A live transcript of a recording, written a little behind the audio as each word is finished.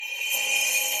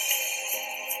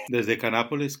Desde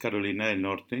Canápolis, Carolina del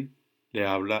Norte, le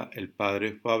habla el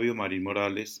Padre Fabio Marín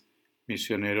Morales,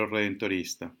 misionero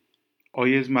redentorista.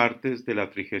 Hoy es martes de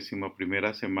la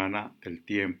 31ª semana del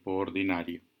Tiempo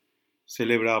ordinario.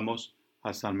 Celebramos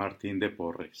a San Martín de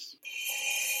Porres.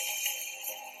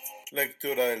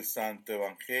 Lectura del Santo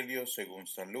Evangelio según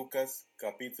San Lucas,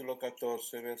 capítulo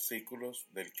 14, versículos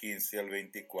del 15 al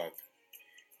 24.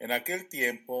 En aquel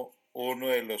tiempo, uno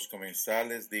de los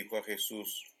comensales dijo a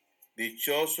Jesús: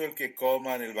 «Dichoso el que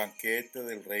coma en el banquete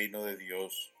del reino de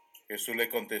Dios». Jesús le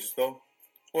contestó: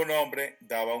 «Un hombre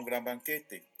daba un gran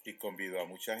banquete y convidó a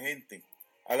mucha gente.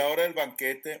 A la hora del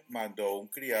banquete mandó un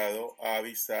criado a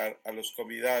avisar a los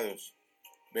convidados: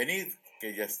 «Venid,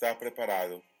 que ya está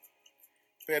preparado».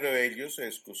 Pero ellos se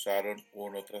excusaron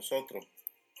uno tras otro.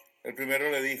 El primero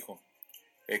le dijo: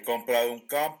 «He comprado un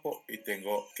campo y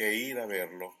tengo que ir a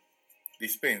verlo.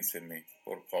 Dispénsenme,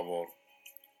 por favor».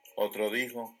 Otro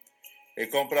dijo: «He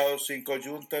comprado 5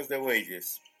 yuntas de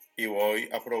bueyes y voy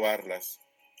a probarlas.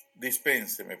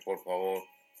 Dispénseme, por favor».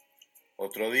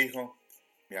 Otro dijo: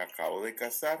 «Me acabo de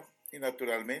casar y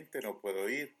naturalmente no puedo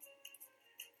ir».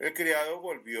 El criado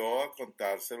volvió a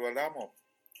contárselo al amo.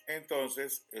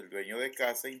 Entonces el dueño de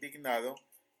casa, indignado,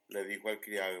 le dijo al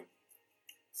criado: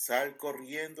 «Sal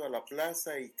corriendo a la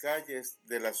plaza y calles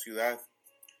de la ciudad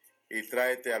y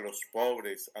tráete a los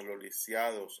pobres, a los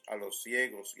lisiados, a los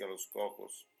ciegos y a los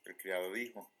cojos». El criado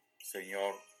dijo: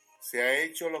 «Señor, se ha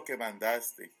hecho lo que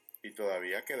mandaste y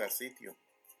todavía queda sitio».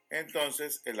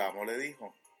 Entonces el amo le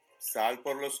dijo: «Sal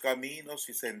por los caminos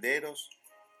y senderos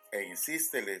e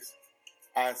insísteles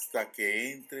hasta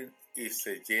que entren y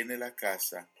se llene la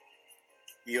casa.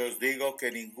 Y os digo que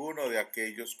ninguno de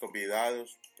aquellos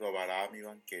convidados probará mi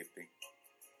banquete».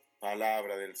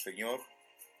 Palabra del Señor.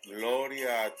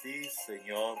 Gloria a ti,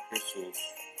 Señor Jesús.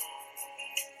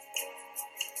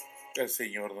 El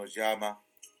Señor nos llama,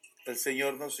 el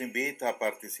Señor nos invita a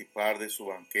participar de su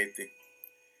banquete,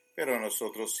 pero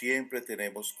nosotros siempre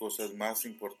tenemos cosas más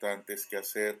importantes que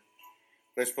hacer,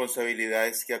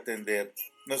 responsabilidades que atender.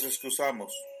 Nos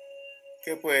excusamos.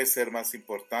 ¿Qué puede ser más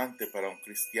importante para un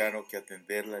cristiano que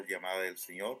atender la llamada del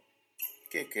Señor?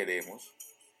 ¿Qué queremos?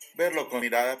 Verlo con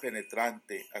mirada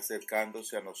penetrante,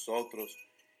 acercándose a nosotros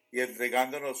y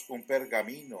entregándonos un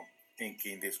pergamino en que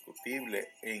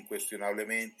indiscutible e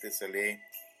incuestionablemente se lee: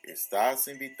 «¿Estás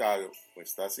invitado o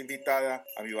estás invitada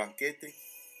a mi banquete?».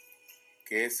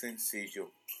 Qué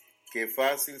sencillo, qué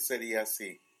fácil sería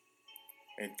así.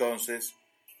 Entonces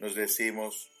nos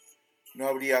decimos: no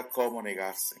habría cómo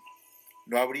negarse.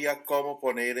 No habría cómo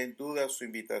poner en duda su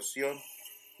invitación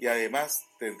y además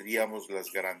tendríamos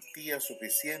las garantías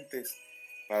suficientes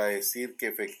para decir que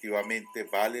efectivamente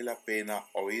vale la pena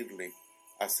oírle,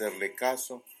 hacerle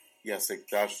caso y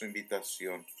aceptar su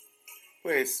invitación.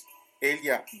 Pues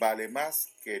ella vale más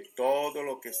que todo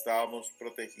lo que estábamos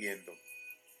protegiendo.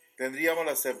 Tendríamos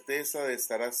la certeza de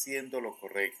estar haciendo lo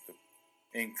correcto.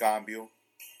 En cambio,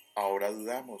 ahora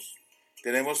dudamos.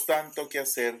 Tenemos tanto que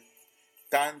hacer,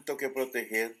 tanto que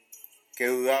proteger, que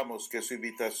dudamos que su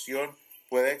invitación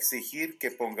pueda exigir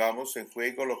que pongamos en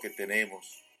juego lo que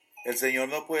tenemos. El Señor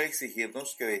no puede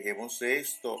exigirnos que dejemos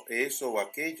esto, eso o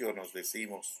aquello, nos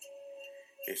decimos.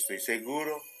 Estoy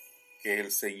seguro que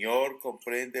el Señor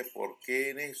comprende por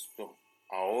qué en esto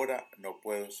ahora no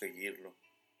puedo seguirlo.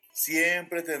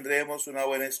 Siempre tendremos una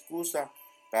buena excusa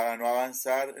para no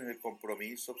avanzar en el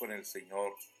compromiso con el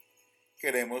Señor.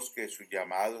 Queremos que su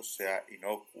llamado sea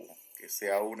inocuo, que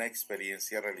sea una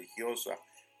experiencia religiosa,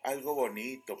 algo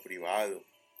bonito, privado,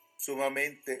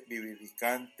 sumamente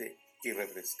vivificante y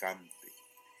refrescante,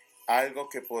 algo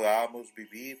que podamos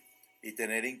vivir y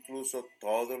tener incluso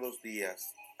todos los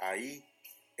días, ahí,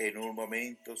 en un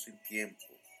momento sin tiempo,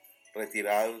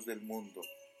 retirados del mundo,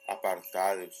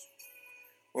 apartados.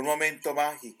 Un momento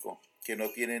mágico que no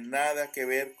tiene nada que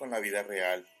ver con la vida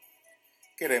real.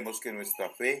 Queremos que nuestra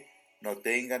fe no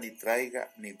tenga ni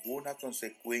traiga ninguna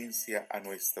consecuencia a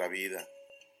nuestra vida.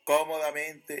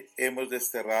 Cómodamente hemos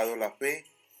desterrado la fe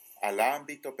al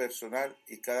ámbito personal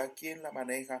y cada quien la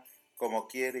maneja como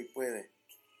quiere y puede.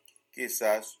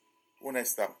 Quizás una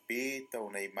estampita,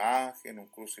 una imagen, un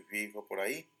crucifijo por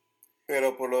ahí,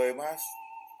 pero por lo demás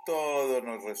todos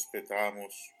nos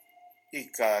respetamos y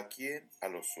cada quien a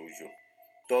lo suyo.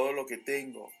 Todo lo que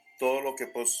tengo, todo lo que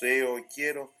poseo y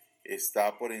quiero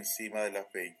está por encima de la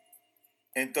fe.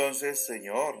 Entonces,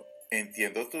 Señor,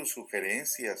 entiendo tus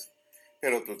sugerencias,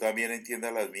 pero tú también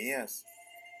entiendas las mías.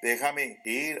 Déjame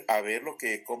ir a ver lo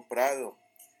que he comprado.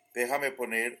 Déjame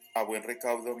poner a buen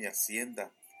recaudo mi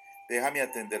hacienda. Déjame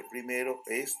atender primero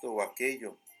esto o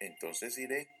aquello. Entonces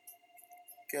iré.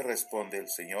 ¿Qué responde el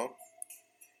Señor?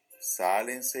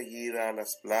 Sale enseguida a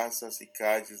las plazas y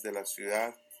calles de la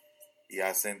ciudad y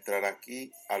hace entrar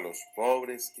aquí a los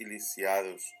pobres y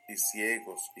lisiados y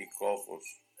ciegos y cojos.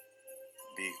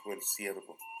 Dijo el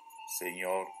siervo: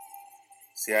 Señor,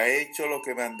 se ha hecho lo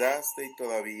que mandaste y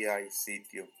todavía hay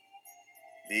sitio.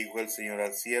 Dijo el Señor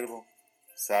al siervo: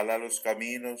 Sal a los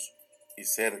caminos y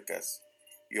cercas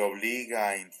y obliga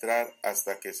a entrar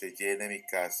hasta que se llene mi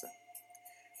casa.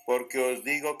 Porque os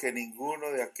digo que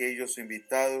ninguno de aquellos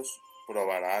invitados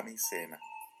probará mi cena.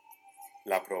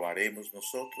 ¿La probaremos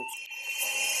nosotros?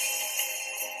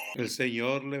 El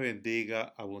Señor le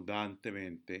bendiga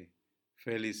abundantemente.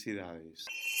 Felicidades.